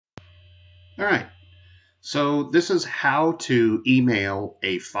All right, so this is how to email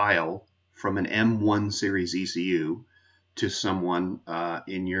a file from an M1 series ECU to someone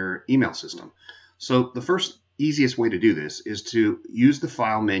in your email system. So the first easiest way to do this is to use the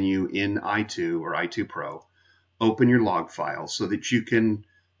file menu in i2 or i2 Pro, open your log file so that you can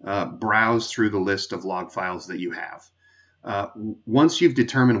browse through the list of log files that you have. Once you've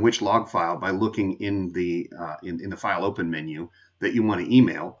determined which log file by looking in the file open menu that you want to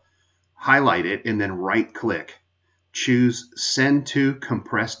email, highlight it and then right click. Choose Send to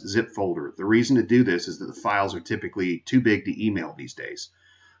Compressed Zip Folder. The reason to do this is that the files are typically too big to email these days.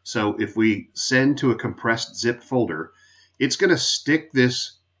 So if we send to a compressed zip folder, it's going to stick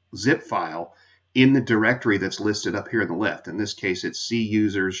this zip file in the directory that's listed up here on the left. In this case, it's C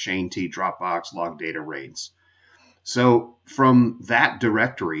users, Shane T, Dropbox, log data, RAIDs. So from that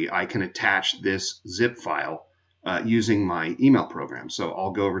directory, I can attach this zip file using my email program. So I'll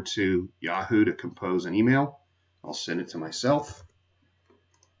go over to Yahoo to compose an email. I'll send it to myself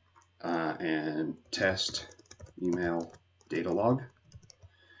and test email data log.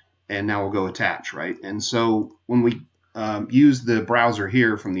 And now we'll go attach, right? And so when we use the browser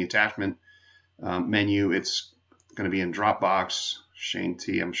here from the attachment menu, it's going to be in Dropbox, Shane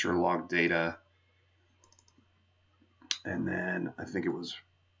T, I'm sure log data. And then I think it was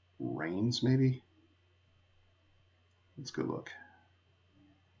Rains, maybe. Let's go look.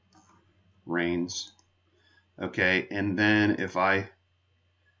 Rains. Okay, and then if I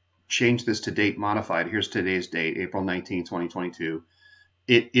change this to date modified, here's today's date, April 19, 2022.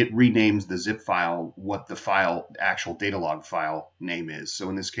 It renames the zip file what the file, actual data log file name is. So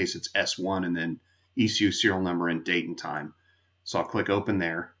in this case, it's S1 and then ECU serial number and date and time. So I'll click open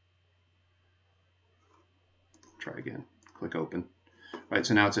there. Try again. Click open. Right,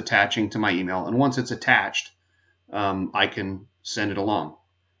 so now it's attaching to my email, and once it's attached, I can send it along.